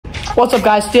What's up,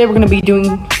 guys? Today we're going to be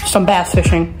doing some bass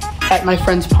fishing at my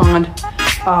friend's pond.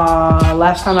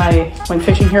 Last time I went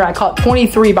fishing here, I caught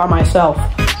 23 by myself.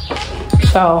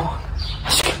 So,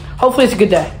 hopefully it's a good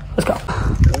day. Let's go.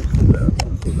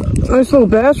 Nice little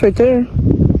bass right there.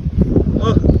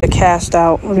 The cast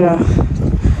out. We're going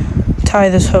to tie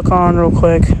this hook on real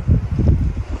quick.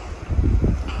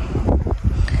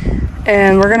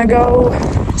 And we're going to go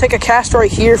take a cast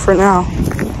right here for now.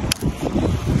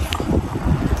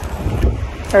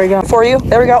 There we go. For you.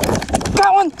 There we go.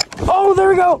 Got one. Oh, there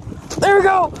we go. There we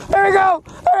go. There we go.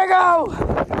 There we go.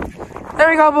 There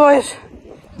we go, boys.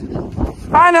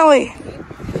 Finally.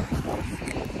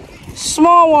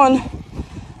 Small one.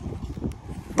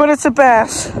 But it's a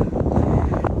bass.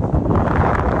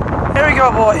 There we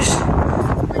go, boys.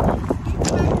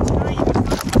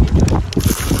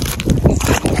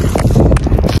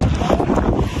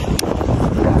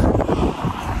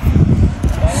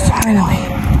 Finally.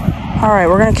 All right,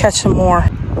 we're gonna catch some more.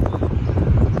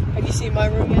 Have you seen my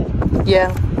room yet?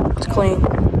 Yeah, it's clean.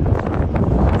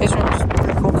 His room's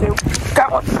pretty cool too.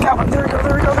 Got one, got one. There we go,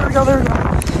 there we go, there we go, there we go.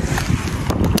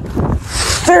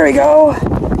 There we go.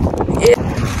 Yeah.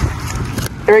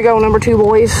 There we go, number 2,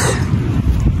 boys.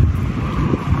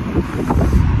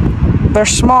 They're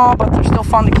small, but they're still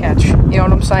fun to catch. You know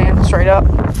what I'm saying? Straight up.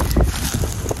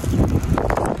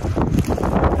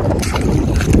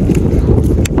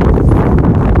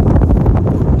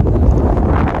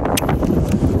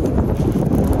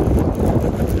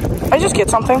 I just get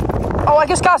something. Oh, I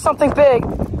just got something big.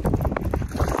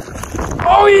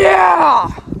 Oh, yeah!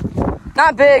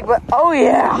 Not big, but oh,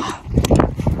 yeah.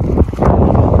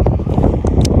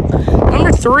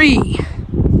 Number 3.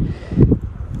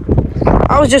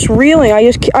 I was just reeling.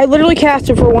 I literally cast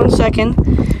it for 1 second.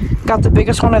 Got the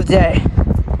biggest one of the day.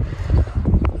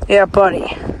 Yeah,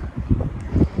 buddy.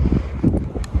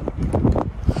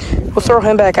 We'll throw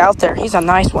him back out there. He's a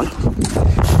nice one.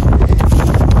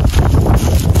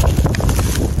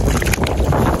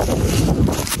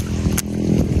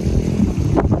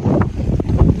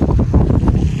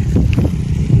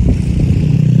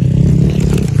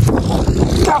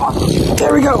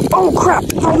 There we go. Oh, crap.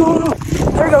 No, no, no.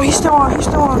 There we go. He's still on. He's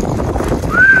still on.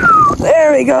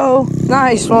 There we go.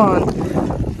 Nice one.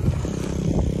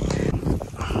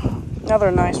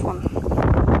 Another nice one.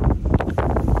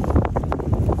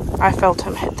 I felt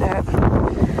him hit that.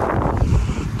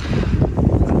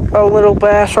 A little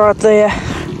bass right there.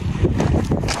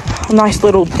 A nice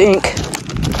little dink.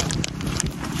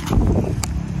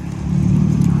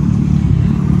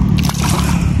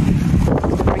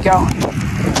 There we go.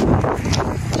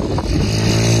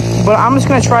 But I'm just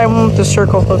gonna try one with the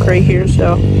circle hook right here,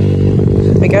 so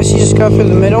I guess you just go through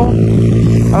the middle.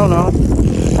 I don't know.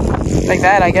 Like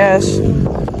that, I guess.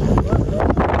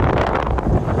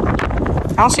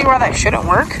 I don't see why that shouldn't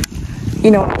work.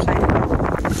 You know what I'm saying.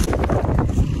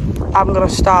 I'm gonna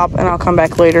stop and I'll come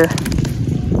back later.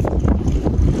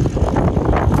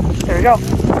 There we go.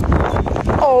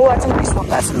 Oh, that's a nice one.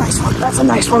 That's a nice one. That's a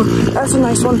nice one. That's a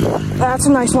nice one. That's a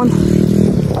nice one.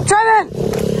 Try that!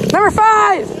 Number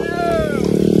 5!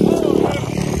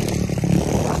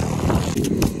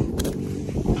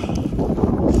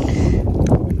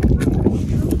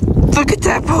 Look at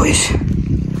that, boys.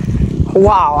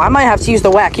 Wow, I might have to use the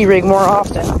wacky rig more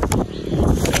often.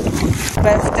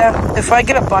 But if I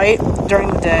get a bite during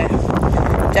the day,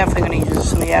 definitely gonna use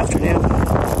this in the afternoon.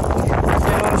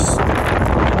 There's 1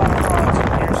 o'clock in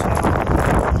here, so I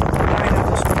know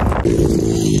this one.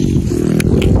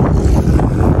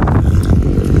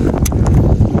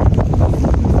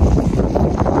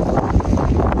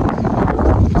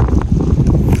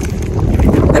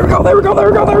 There we go, there we go, there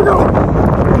we go, there we go.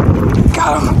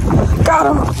 Got him, got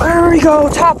him. There we go.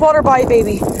 Top water bite,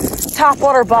 baby. Top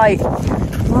water bite.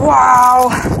 Wow.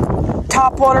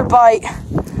 Top water bite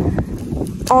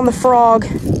on the frog.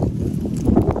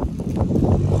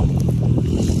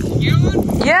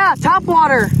 Yeah, top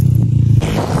water.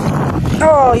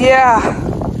 Oh, yeah.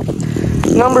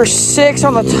 Number 6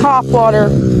 on the top water.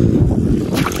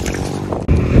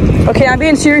 Okay, I'm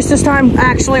being serious this time.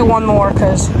 Actually, 1 more,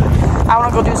 because I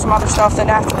want to go do some other stuff. Then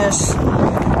after this,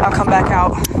 I'll come back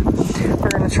out. We're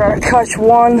going to try to catch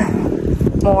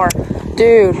 1 more.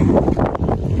 Dude.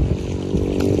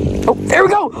 Oh, there we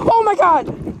go. Oh, my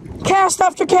God. Cast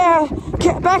after cast.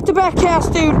 Back-to-back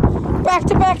cast, dude.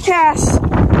 Back-to-back cast.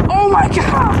 Oh, my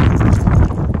God.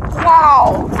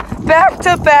 Wow.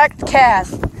 Back-to-back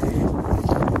cast.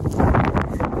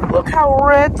 Look how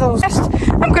red those...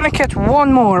 I'm going to catch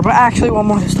 1 more, but actually 1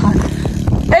 more this time.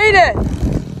 Ate it.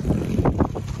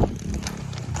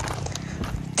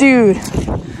 Dude,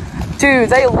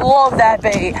 they love that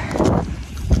bait.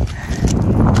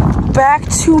 back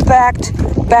to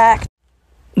back.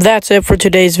 That's it for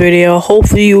today's video.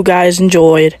 Hopefully you guys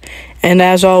enjoyed. And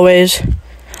as always,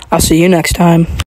 I'll see you next time.